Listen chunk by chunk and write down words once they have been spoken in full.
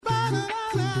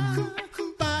You're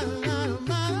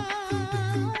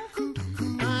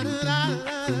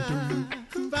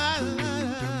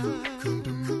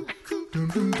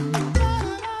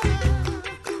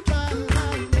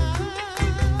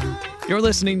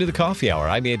listening to The Coffee Hour.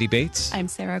 I'm Andy Bates. I'm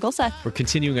Sarah Gulseth. We're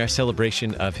continuing our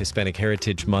celebration of Hispanic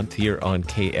Heritage Month here on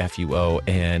KFUO,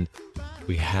 and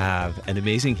we have an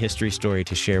amazing history story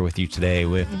to share with you today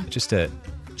with just a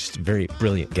very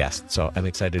brilliant guest. So I'm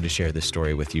excited to share this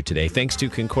story with you today. Thanks to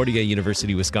Concordia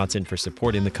University, Wisconsin for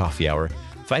supporting The Coffee Hour.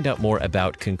 Find out more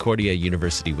about Concordia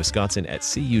University, Wisconsin at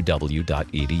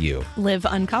cuw.edu. Live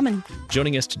uncommon.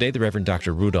 Joining us today, the Reverend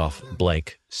Dr. Rudolph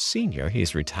Blank, Sr.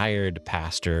 He's retired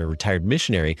pastor, retired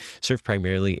missionary, served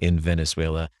primarily in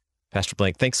Venezuela. Pastor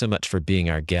Blank, thanks so much for being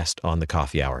our guest on The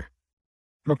Coffee Hour.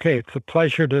 Okay, it's a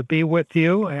pleasure to be with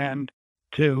you and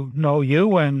to know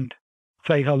you and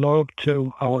say hello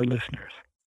to our listeners.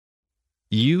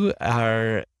 You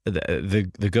are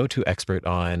the go-to expert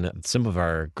on some of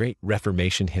our great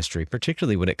Reformation history,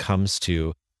 particularly when it comes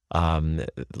to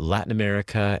Latin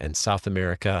America and South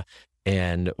America.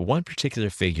 And one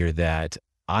particular figure that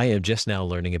I am just now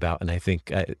learning about, and I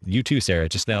think you too, Sarah,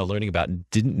 just now learning about and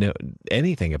didn't know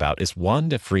anything about, is Juan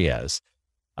de Frías.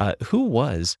 Who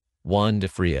was Juan de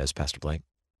Frías, Pastor Blank?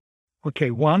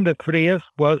 Okay, Juan de Frías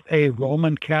was a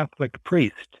Roman Catholic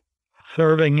priest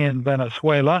serving in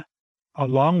Venezuela,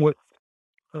 along with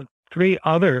three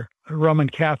other Roman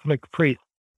Catholic priests.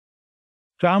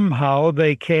 Somehow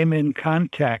they came in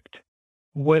contact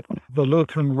with the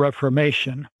Lutheran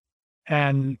Reformation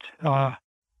and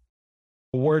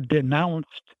were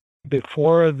denounced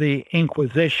before the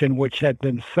Inquisition, which had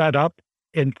been set up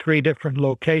in three different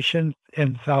locations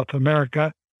in South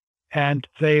America, and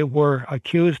they were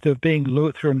accused of being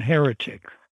Lutheran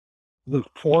heretics. The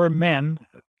four men,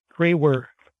 three were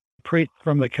priests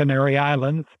from the Canary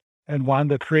Islands, and Juan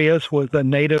de Frías was a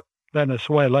native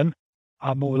Venezuelan,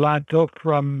 a mulatto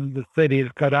from the city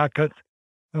of Caracas,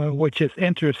 which is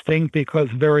interesting because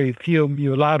very few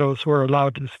mulattoes were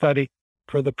allowed to study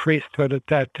for the priesthood at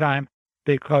that time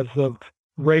because of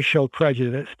racial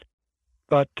prejudice.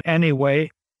 But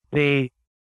anyway, the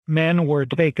men were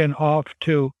taken off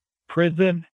to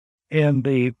prison in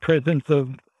the prisons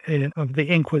of the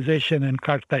Inquisition in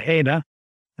Cartagena.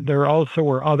 There also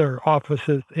were other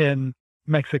offices in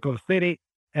Mexico City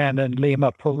and in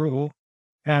Lima, Peru.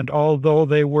 And although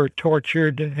they were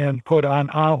tortured and put on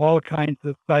all kinds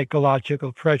of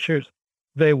psychological pressures,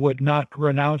 they would not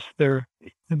renounce their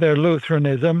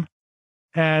Lutheranism,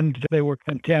 and they were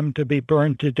condemned to be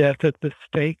burned to death at the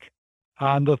stake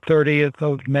on the 30th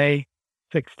of May,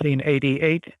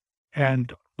 1688,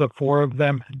 and the four of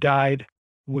them died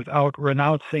without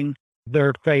renouncing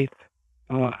their faith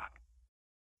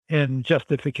in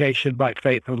justification by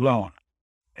faith alone.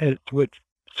 It was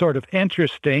sort of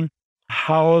interesting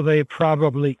how they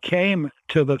probably came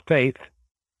to the faith,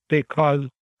 because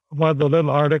one of the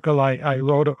little article I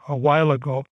wrote a while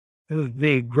ago is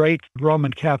the great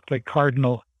Roman Catholic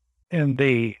cardinal in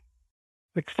the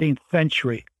 16th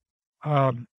century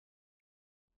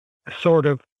sort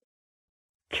of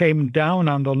came down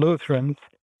on the Lutherans,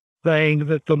 saying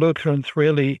that the Lutherans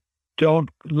really don't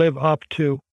live up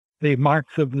to the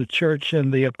marks of the church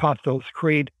in the Apostles'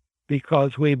 Creed,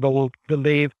 because we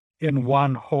believe in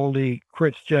one holy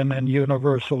Christian and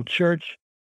universal church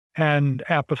and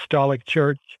apostolic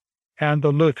church, and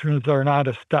the Lutherans are not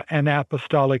an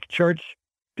apostolic church,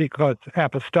 because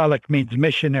apostolic means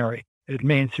missionary. It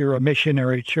means you're a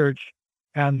missionary church.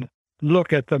 And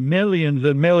look at the millions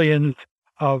and millions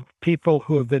of people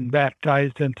who have been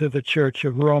baptized into the Church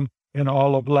of Rome in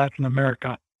all of Latin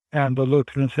America, and the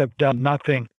Lutherans have done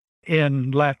nothing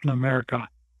in Latin America.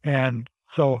 And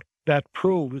so that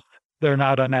proves they're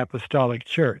not an apostolic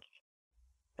church.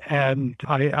 And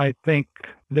I think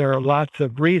there are lots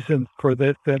of reasons for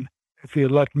this, and if you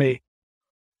let me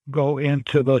go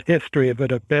into the history of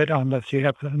it a bit, unless you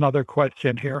have another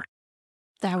question here.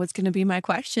 That was going to be my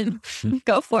question.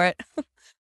 Go for it.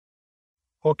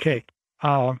 Okay.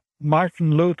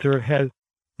 Martin Luther has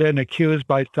been accused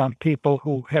by some people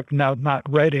who have now not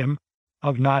read him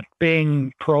of not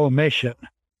being pro-mission.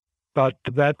 But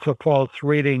that's a false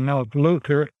reading of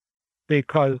Luther,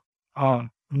 because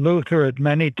Luther at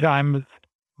many times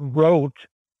wrote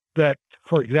that,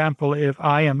 for example, if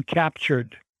I am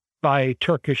captured by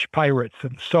Turkish pirates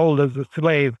and sold as a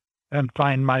slave and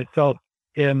find myself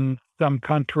in some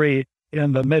country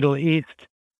in the Middle East,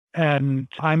 and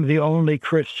I'm the only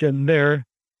Christian there,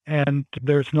 and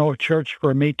there's no church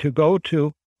for me to go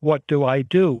to, what do I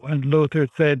do? And Luther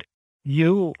said,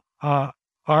 you are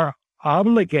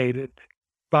obligated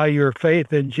by your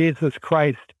faith in Jesus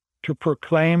Christ to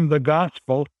proclaim the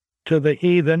gospel to the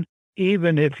heathen,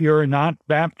 even if you're not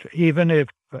baptized, even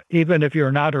if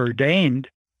you're not ordained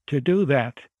to do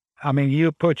that. I mean,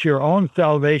 you put your own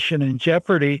salvation in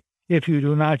jeopardy if you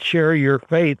do not share your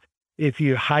faith, if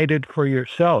you hide it for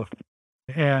yourself.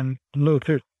 And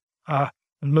Luther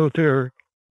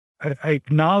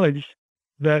acknowledged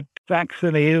that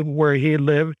Saxony, where he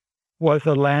lived, was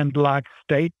a landlocked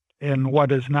state in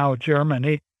what is now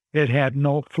Germany. It had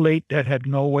no fleet. It had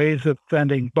no ways of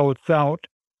sending boats out.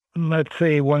 Let's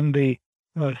say when the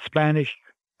Spanish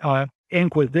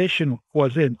Inquisition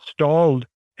was installed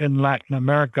in Latin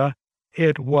America,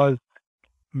 it was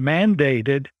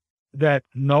mandated that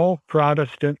no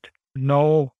Protestant,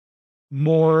 no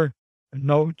Moor,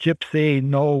 no Gypsy,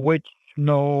 no witch,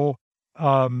 no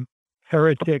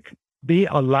heretic be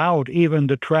allowed even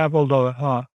to travel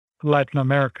to Latin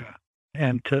America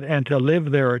and to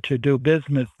live there or to do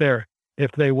business there.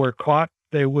 If they were caught,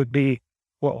 they would be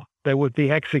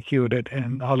executed,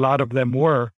 and a lot of them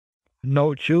were.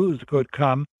 No Jews could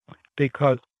come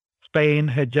because Spain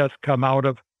had just come out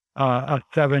of a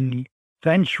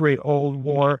 7-century-old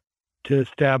war to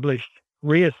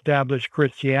reestablish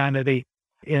Christianity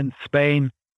in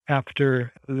Spain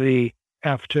after the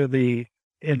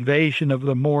invasion of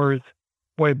the Moors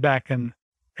way back in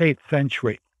 8th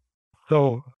century.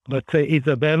 So let's say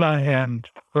Isabella and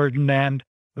Ferdinand,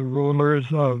 the rulers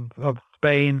of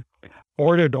Spain,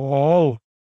 ordered all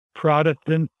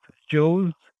Protestants,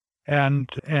 Jews, and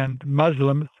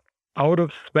Muslims out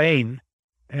of Spain,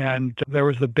 and there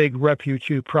was a big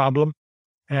refugee problem,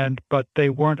 but they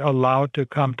weren't allowed to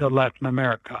come to Latin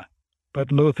America.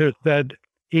 But Luther said,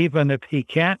 even if he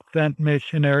can't send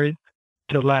missionaries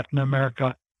to Latin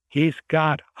America, he's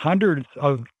got hundreds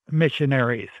of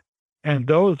missionaries, and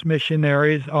those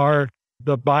missionaries are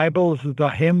the Bibles, the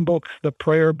hymn books, the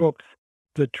prayer books,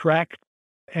 the tracts,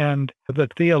 and the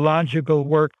theological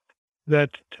works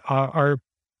that are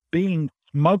being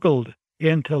smuggled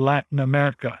into Latin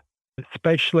America,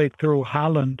 especially through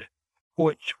Holland,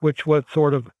 which was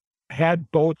sort of had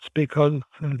boats because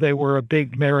they were a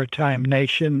big maritime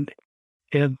nation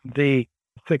in the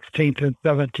 16th and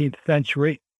 17th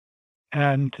century,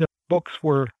 and books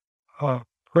were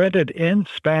printed in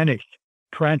Spanish,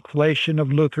 translation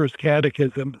of Luther's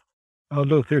catechism,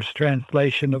 Luther's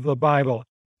translation of the Bible,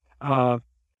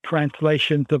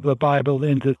 translations of the Bible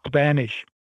into Spanish,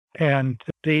 and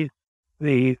the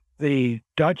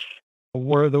Dutch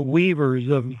were the weavers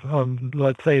of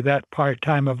let's say that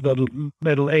time of the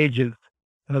Middle Ages.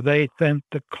 They sent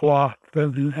the cloth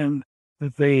and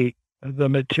the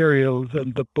materials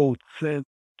and the boots, and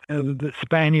the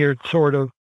Spaniards sort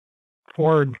of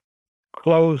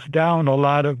closed down a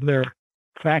lot of their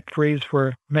factories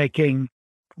were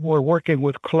working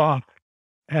with cloth,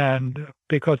 and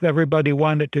because everybody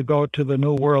wanted to go to the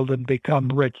New World and become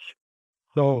rich,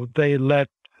 so they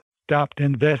stopped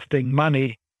investing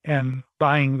money and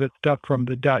buying the stuff from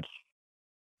the Dutch.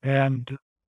 And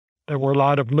there were a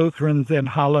lot of Lutherans in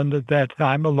Holland at that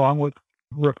time, along with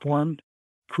Reformed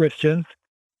Christians,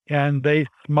 and they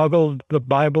smuggled the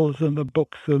Bibles and the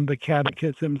books and the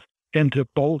catechisms into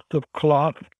bolts of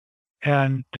cloth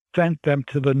and sent them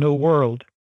to the New World.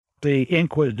 The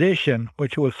Inquisition,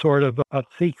 which was sort of a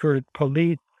secret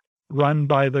police run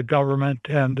by the government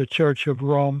and the Church of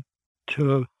Rome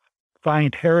to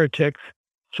find heretics,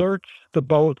 searched the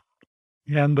boats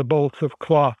and the bolts of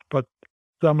cloth, but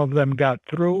some of them got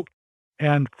through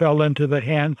and fell into the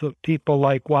hands of people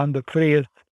like Juan de Frías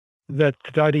that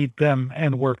studied them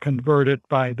and were converted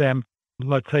by them,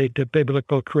 let's say, to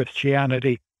biblical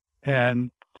Christianity.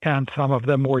 And some of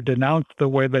them were denounced the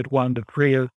way that Juan de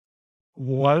Frías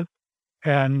was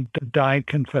and died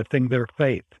confessing their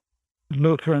faith.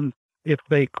 Lutherans, if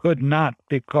they could not,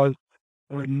 because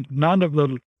none of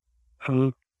the,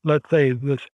 let's say,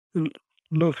 the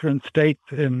Lutheran states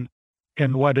in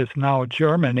what is now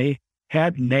Germany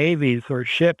had navies or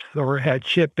ships or had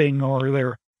shipping,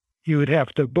 or you would have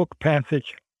to book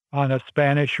passage on a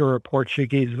Spanish or a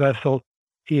Portuguese vessel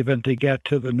even to get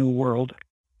to the New World,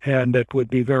 and it would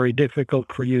be very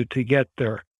difficult for you to get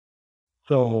there.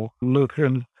 So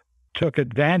Lutherans took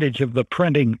advantage of the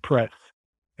printing press.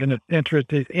 And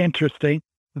it's interesting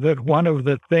that one of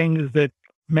the things that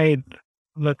made,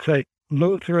 let's say,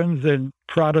 Lutherans and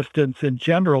Protestants in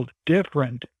general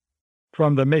different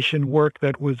from the mission work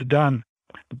that was done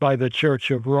by the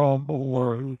Church of Rome,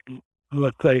 or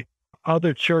let's say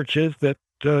other churches that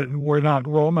were not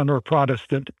Roman or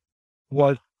Protestant,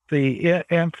 was the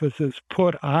emphasis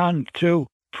put on to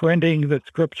printing the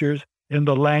scriptures in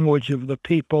the language of the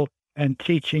people and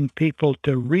teaching people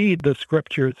to read the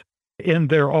scriptures in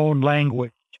their own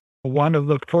language. One of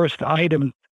the first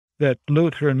items that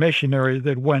Lutheran missionaries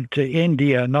that went to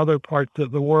India and other parts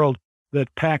of the world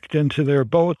that packed into their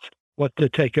boats was to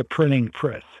take a printing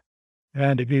press.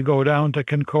 And if you go down to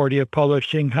Concordia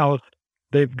Publishing House,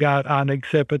 they've got on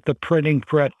exhibit the printing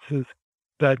presses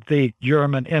that the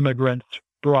German immigrants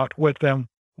brought with them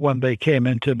when they came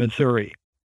into Missouri.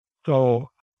 So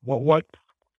what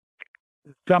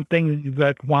something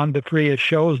that Juan de Frías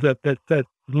shows that set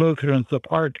Lutherans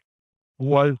apart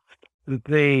was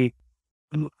the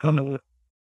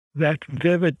that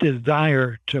vivid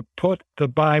desire to put the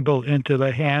Bible into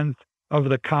the hands of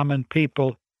the common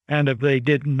people, and if they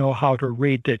didn't know how to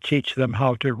read, to teach them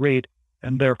how to read,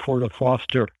 and therefore to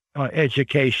foster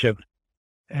education.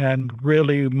 And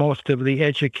really, most of the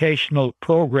educational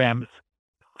programs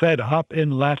set up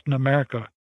in Latin America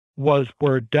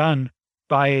were done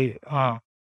by,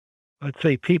 let's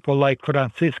say, people like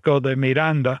Francisco de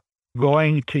Miranda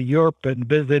going to Europe and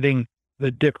visiting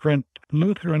the different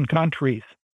Lutheran countries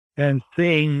and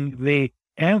seeing the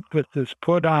emphasis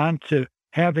put on to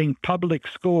having public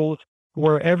schools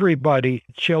where everybody,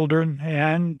 children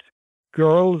and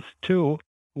girls too,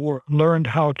 learned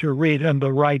how to read and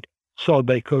to write so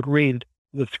they could read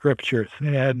the scriptures.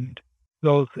 And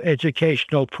those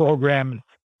educational programs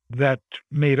that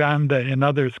Miranda and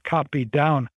others copied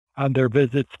down on their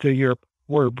visits to Europe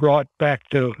were brought back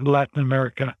to Latin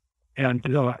America, and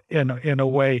in a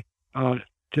way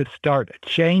to start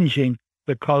changing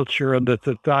the culture and the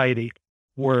society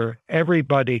where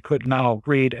everybody could now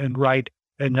read and write,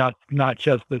 and not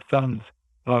just the sons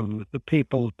of the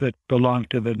people that belong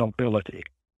to the nobility.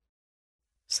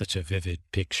 Such a vivid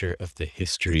picture of the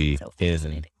history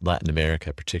in Latin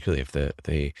America, particularly of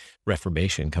the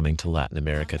Reformation coming to Latin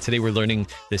America. Today we're learning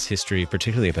this history,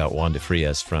 particularly about Juan de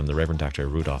Frías, from the Reverend Dr.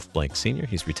 Rudolph Blank Sr.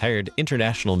 He's retired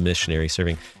international missionary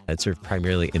served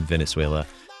primarily in Venezuela,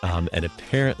 and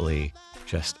apparently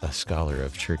just a scholar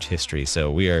of church history.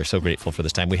 So we are so grateful for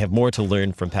this time. We have more to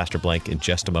learn from Pastor Blank in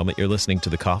just a moment. You're listening to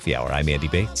The Coffee Hour. I'm Andy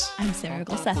Bates. I'm Sarah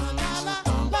Golseth.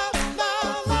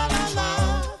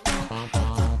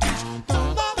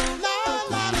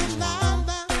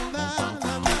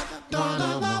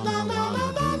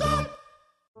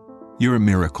 You're a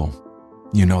miracle.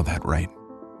 You know that, right?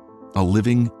 A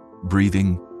living,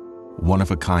 breathing,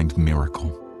 one-of-a-kind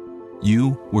miracle.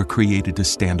 You were created to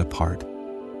stand apart,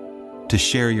 to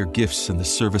share your gifts in the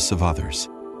service of others,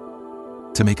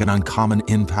 to make an uncommon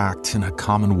impact in a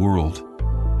common world.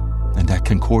 And at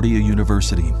Concordia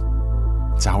University,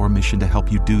 it's our mission to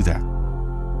help you do that,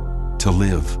 to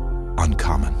live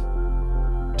uncommon.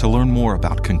 To learn more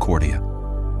about Concordia,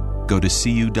 go to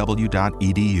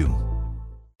cuw.edu.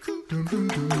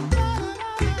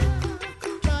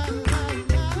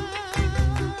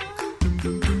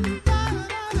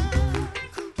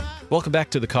 Welcome back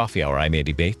to The Coffee Hour. I'm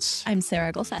Andy Bates. I'm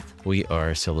Sarah Golseth. We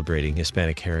are celebrating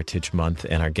Hispanic Heritage Month,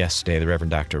 and our guest today, the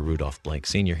Reverend Dr. Rudolph Blank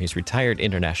Sr. He's retired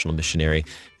international missionary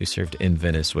who served in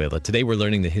Venezuela. Today we're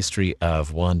learning the history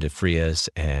of Juan de Frías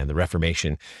and the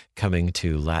Reformation coming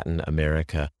to Latin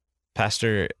America.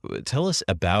 Pastor, tell us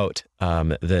about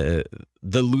the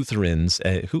Lutherans.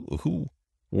 Who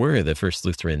were the first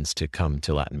Lutherans to come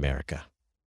to Latin America?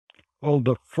 Well,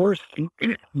 the first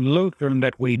Lutheran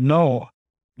that we know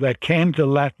that came to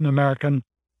Latin America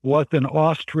was an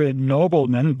Austrian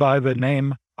nobleman by the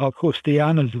name of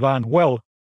Justianus von Well,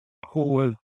 who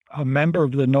was a member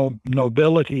of the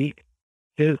nobility.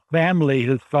 His family,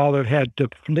 his father, had to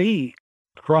flee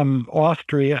from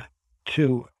Austria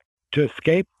to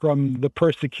escape from the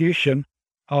persecution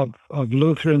of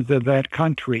Lutherans in that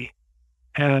country.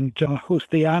 And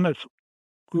Justianus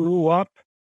grew up,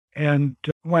 and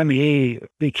when he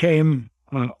became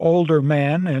an older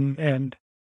man and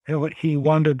he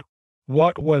wondered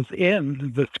what was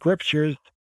in the scriptures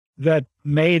that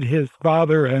made his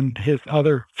father and his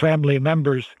other family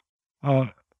members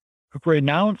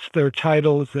renounce their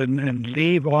titles and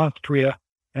leave Austria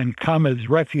and come as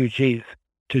refugees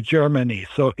to Germany.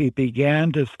 So he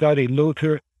began to study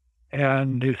Luther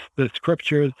and the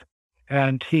scriptures,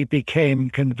 and he became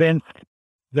convinced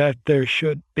that there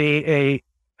should be a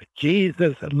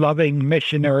Jesus-loving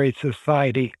missionary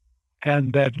society,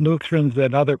 and that Lutherans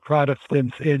and other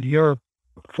Protestants in Europe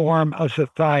form a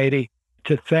society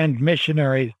to send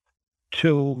missionaries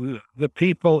to the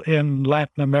people in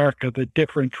Latin America, the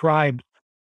different tribes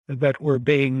that were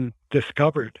being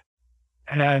discovered.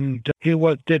 And he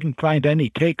didn't find any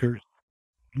takers.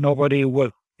 Nobody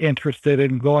was interested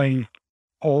in going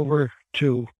over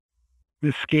to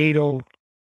mosquito,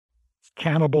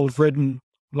 cannibals-ridden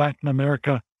Latin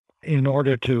America in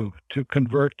order to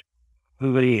convert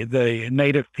the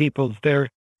native peoples there.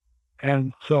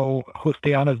 And so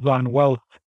Justianus von Welz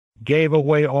gave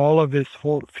away all of his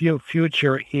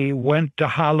future. He went to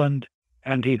Holland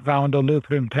and he found a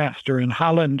Lutheran pastor in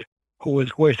Holland who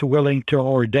was willing to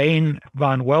ordain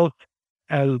von Welz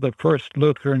as the first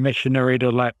Lutheran missionary to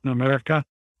Latin America.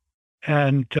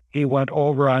 And he went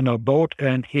over on a boat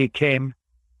and he came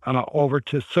over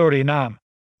to Suriname,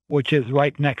 which is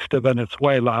right next to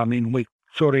Venezuela. I mean,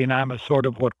 Suriname is sort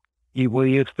of what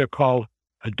we used to call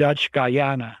a Dutch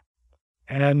Guyana.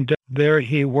 And there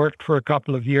he worked for a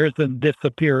couple of years and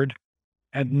disappeared,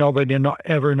 and nobody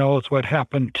ever knows what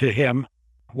happened to him,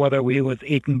 whether he was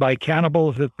eaten by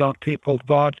cannibals, as some people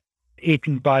thought,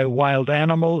 eaten by wild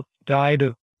animals, died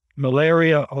of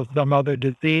malaria or some other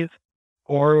disease,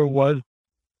 or was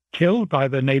killed by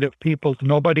the native peoples.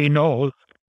 Nobody knows,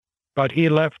 but he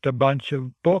left a bunch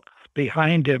of books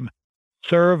behind him,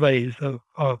 surveys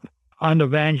of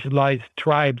unevangelized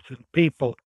tribes and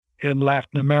people in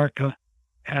Latin America.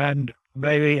 And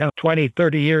maybe 20,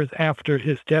 30 years after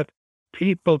his death,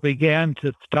 people began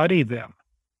to study them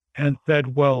and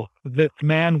said, well, this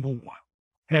man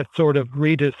has sort of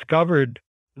rediscovered,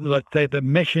 let's say, the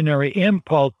missionary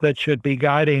impulse that should be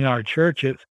guiding our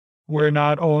churches. We're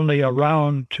not only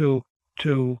around to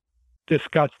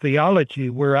discuss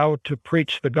theology, we're out to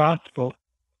preach the gospel.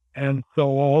 And so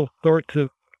all sorts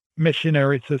of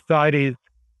missionary societies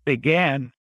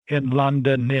began in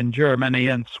London, in Germany,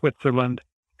 and Switzerland,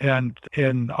 and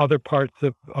in other parts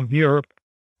of Europe.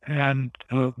 And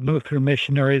Lutheran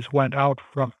missionaries went out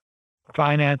from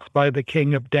financed by the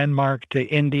King of Denmark to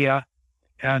India.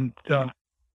 And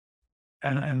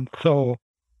so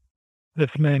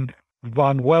this man,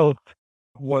 von Welz,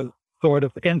 was sort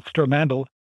of instrumental,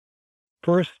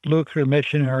 first Lutheran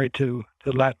missionary to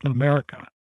Latin America,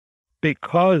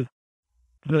 because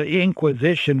the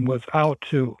Inquisition was out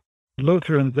to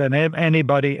Lutherans and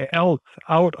anybody else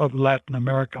out of Latin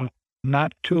America.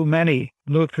 Not too many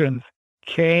Lutherans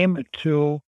came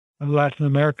to Latin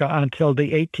America until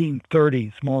the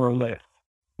 1830s, more or less,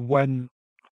 when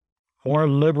more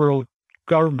liberal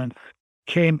governments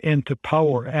came into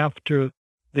power after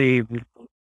the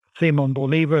Simon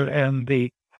Bolivar and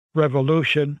the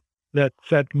revolution that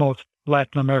set most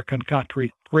Latin American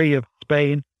countries free of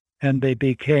Spain, and they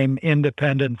became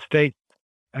independent states.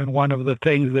 And one of the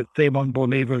things that Simon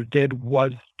Bolivar did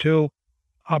was to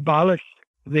abolish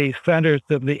the centers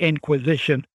of the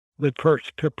Inquisition that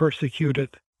persecuted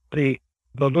the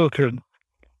Lutherans.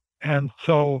 And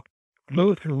so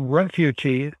Lutheran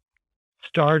refugees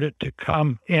started to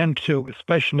come into,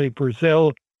 especially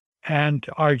Brazil and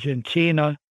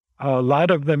Argentina. A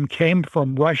lot of them came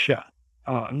from Russia,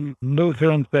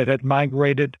 Lutherans that had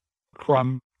migrated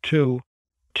to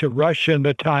Russia in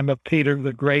the time of Peter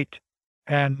the Great.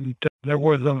 And there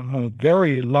was a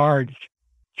very large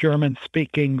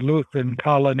German-speaking Lutheran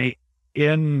colony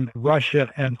in Russia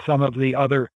and some of the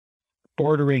other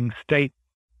bordering states.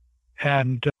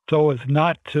 And so as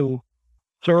not to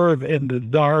serve in the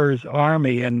Tsar's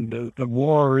army and the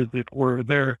wars that were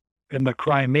there in the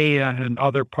Crimea and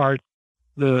other parts,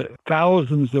 the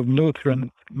thousands of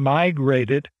Lutherans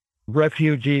migrated,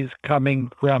 refugees coming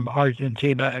from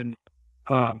Argentina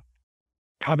and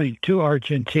coming to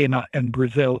Argentina and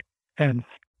Brazil and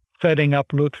setting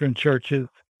up Lutheran churches.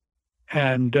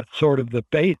 And sort of the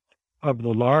base of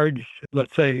the large,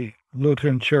 let's say,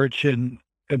 Lutheran church in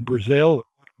Brazil,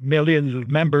 millions of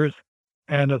members,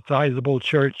 and a sizable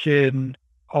church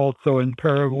also in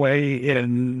Paraguay,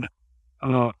 in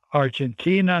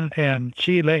Argentina and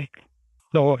Chile.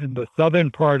 So in the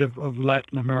southern part of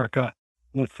Latin America,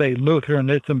 let's say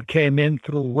Lutheranism came in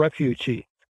through refugees.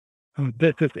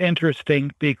 This is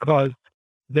interesting because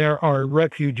there are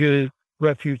refugees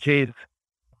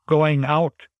going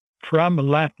out from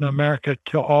Latin America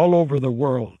to all over the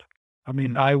world. I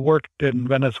mean, I worked in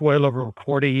Venezuela for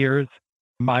 40 years.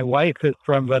 My wife is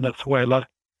from Venezuela.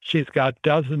 She's got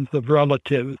dozens of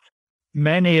relatives.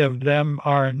 Many of them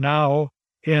are now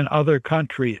in other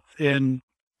countries, in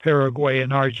Paraguay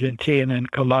and Argentina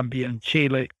and Colombia and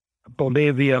Chile,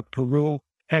 Bolivia, Peru,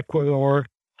 Ecuador,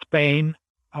 Spain.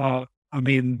 I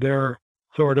mean, they're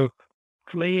sort of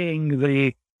fleeing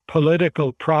the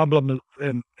political problems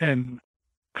and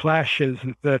clashes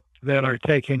that are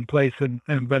taking place in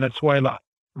Venezuela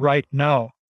right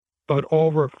now. But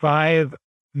over 5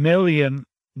 million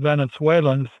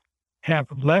Venezuelans have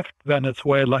left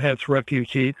Venezuela as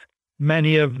refugees.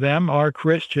 Many of them are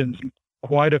Christians.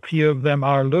 Quite a few of them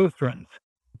are Lutherans.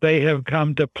 They have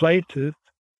come to places,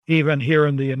 even here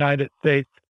in the United States,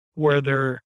 where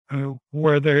there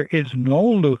is no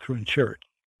Lutheran church.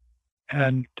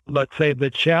 And let's say the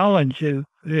challenge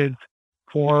is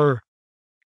for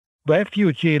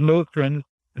refugee Lutherans,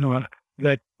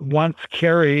 that once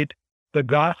carried the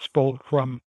gospel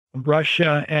from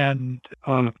Russia and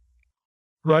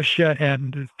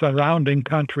surrounding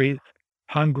countries,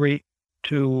 Hungary,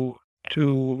 to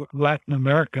Latin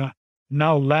America.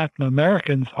 Now Latin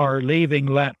Americans are leaving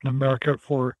Latin America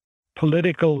for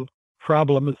political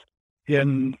problems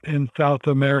in South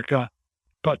America,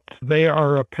 but they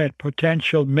are a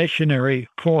potential missionary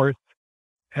force.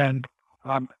 And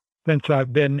since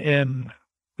I've been in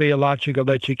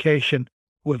theological education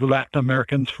with Latin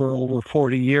Americans for over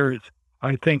 40 years,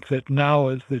 I think that now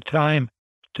is the time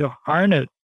to harness,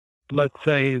 let's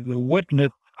say, the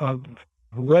witness of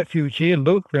refugee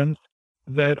Lutherans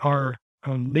that are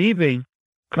leaving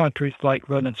countries like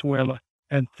Venezuela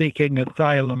and seeking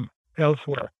asylum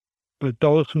elsewhere. But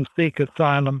those who seek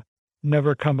asylum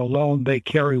never come alone. They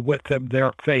carry with them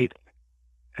their faith.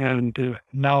 And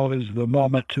now is the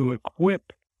moment to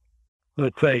equip,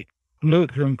 let's say,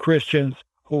 Lutheran Christians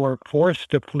who are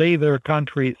forced to flee their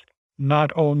countries,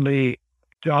 not only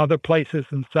to other places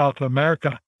in South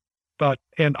America, but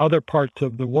in other parts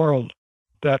of the world,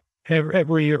 that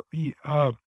every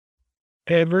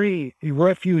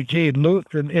refugee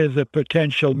Lutheran is a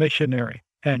potential missionary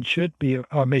and should be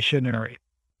a missionary.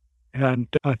 And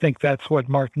I think that's what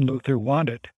Martin Luther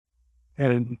wanted.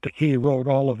 And he wrote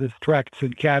all of his tracts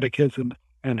and catechism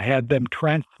and had them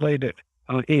translated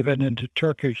even into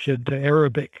Turkish and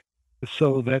Arabic,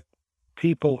 so that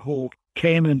people who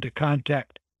came into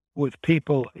contact with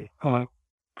people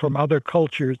from other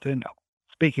cultures and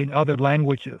speaking other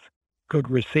languages could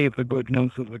receive the good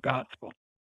news of the gospel.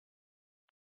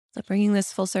 So bringing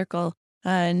this full circle,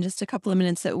 in just a couple of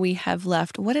minutes that we have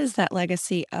left, what is that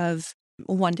legacy of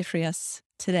Juan de Frías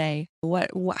today?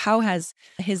 How has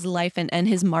his life and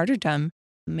his martyrdom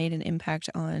made an impact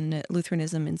on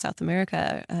Lutheranism in South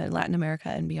America, Latin America,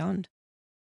 and beyond?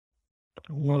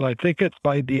 Well, I think it's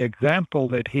by the example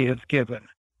that he has given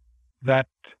that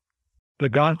the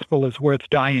gospel is worth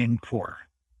dying for.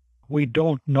 We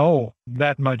don't know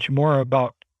that much more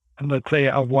about, let's say,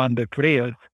 Juan de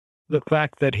Frías, the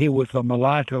fact that he was a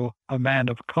mulatto, a man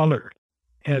of color,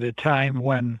 at a time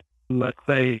when, let's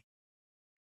say,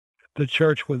 the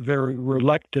church was very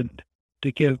reluctant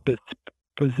to give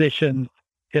positions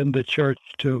in the church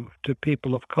to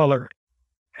people of color.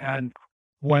 And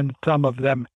when some of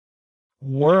them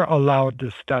were allowed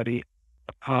to study,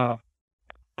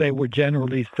 they were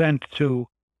generally sent to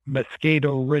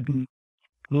mosquito-ridden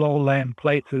lowland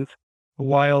places,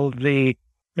 while the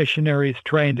missionaries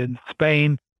trained in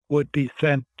Spain would be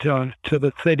sent to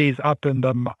the cities up in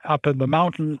the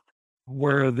mountains,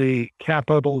 where the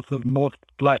capitals of most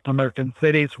Latin American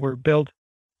cities were built,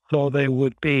 so they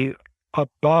would be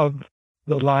above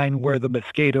the line where the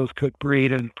mosquitoes could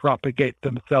breed and propagate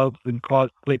themselves and cause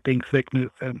sleeping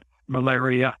sickness and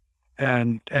malaria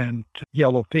and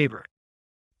yellow fever.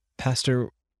 Pastor,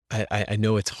 I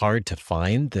know it's hard to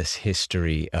find this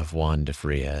history of Juan de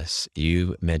Frías.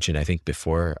 You mentioned, I think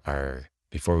before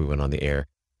we went on the air,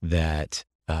 that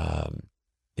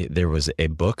there was a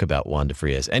book about Juan de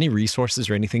Frías. Any resources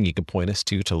or anything you could point us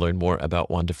to learn more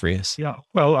about Juan de Frías? Yeah,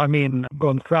 well, I mean,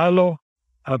 Gonzalo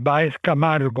Báez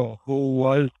Camargo, who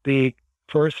was the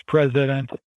first president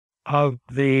of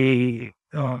the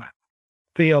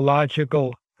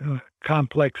Theological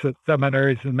complex of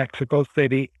seminaries in Mexico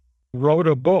City, wrote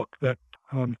a book that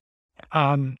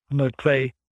on, let's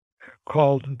say,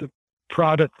 called The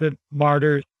Protestant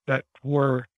Martyrs that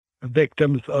were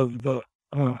victims of the,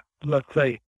 let's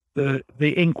say, the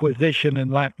Inquisition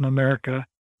in Latin America.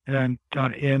 And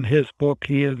in his book,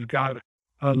 he has got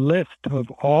a list of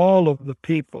all of the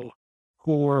people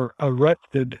who were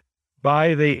arrested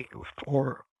by the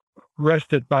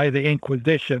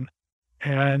Inquisition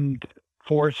and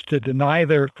forced to deny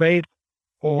their faith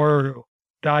or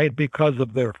died because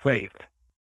of their faith.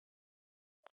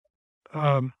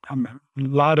 A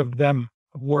lot of them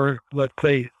were, let's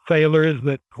say, sailors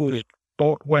whose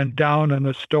boat went down in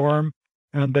a storm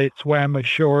and they swam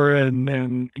ashore,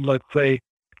 and let's say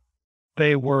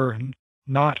they were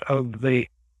not of the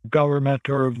government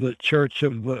or of the church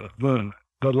of the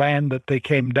land that they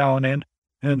came down in.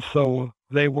 And so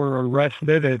they were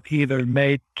arrested and either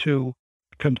made to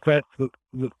confess the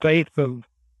faith of,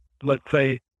 let's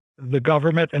say, the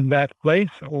government in that place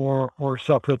or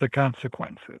suffer the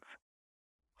consequences.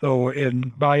 So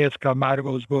in Báez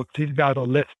Camargo's book, he's got a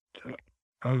list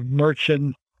of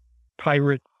merchants,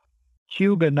 pirates,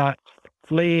 Huguenots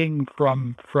fleeing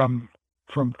from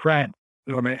France.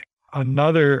 There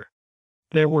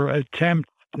were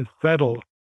attempts to settle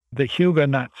the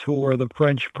Huguenots, who were the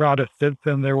French Protestants,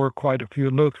 and there were quite a few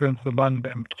Lutherans among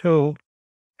them too.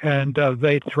 and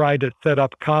they tried to set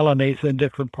up colonies in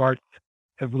different parts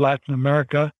of Latin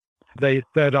America. They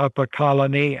set up a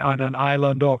colony on an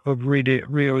island off of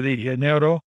Rio de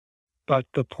Janeiro, but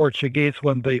the Portuguese,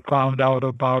 when they found out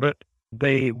about it,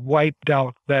 they wiped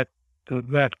out that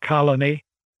colony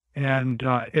and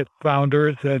its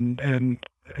founders, and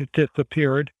it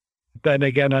disappeared. Then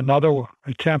again, another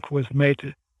attempt was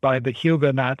made by the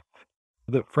Huguenots,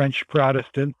 the French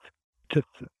Protestants, to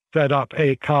set up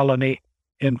a colony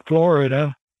in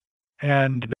Florida,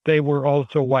 and they were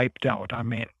also wiped out. I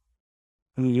mean,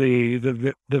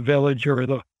 the village or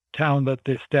the town that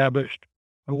they established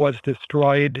was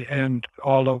destroyed, and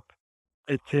all of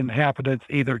its inhabitants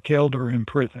either killed or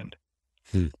imprisoned.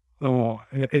 So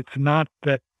it's not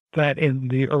that in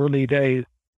the early days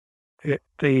it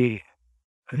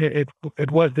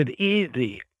wasn't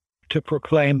easy to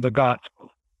proclaim the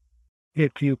gospel.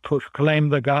 If you proclaim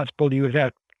the gospel, you would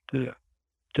have to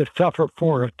suffer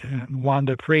for it. And Juan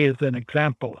de Frías is an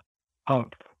example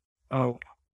of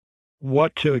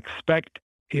what to expect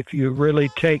if you really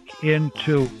take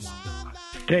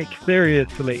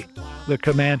seriously the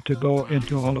command to go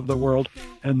into all of the world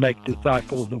and make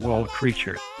disciples of all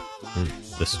creatures.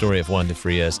 The story of Juan de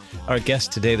Frías. Our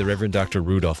guest today, the Reverend Dr.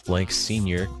 Rudolph Blank,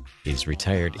 Sr., is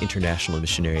retired international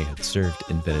missionary who served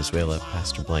in Venezuela.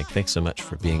 Pastor Blank, thanks so much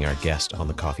for being our guest on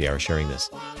the Coffee Hour, sharing this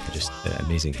just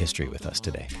amazing history with us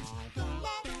today.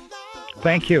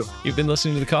 Thank you. You've been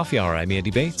listening to the Coffee Hour. I'm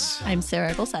Andy Bates. I'm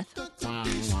Sarah Golseth.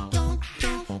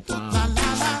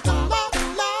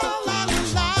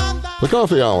 The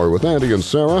Coffee Hour with Andy and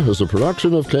Sarah is a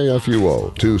production of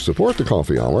KFUO. To support the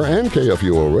Coffee Hour and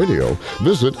KFUO Radio,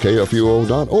 visit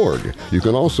KFUO.org. You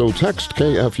can also text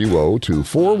KFUO to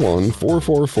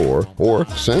 41444 or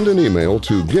send an email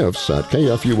to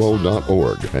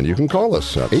gifts@KFUO.org. And you can call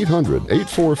us at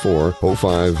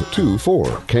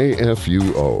 800-844-0524.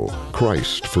 KFUO.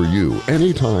 Christ for you,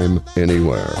 anytime,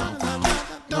 anywhere.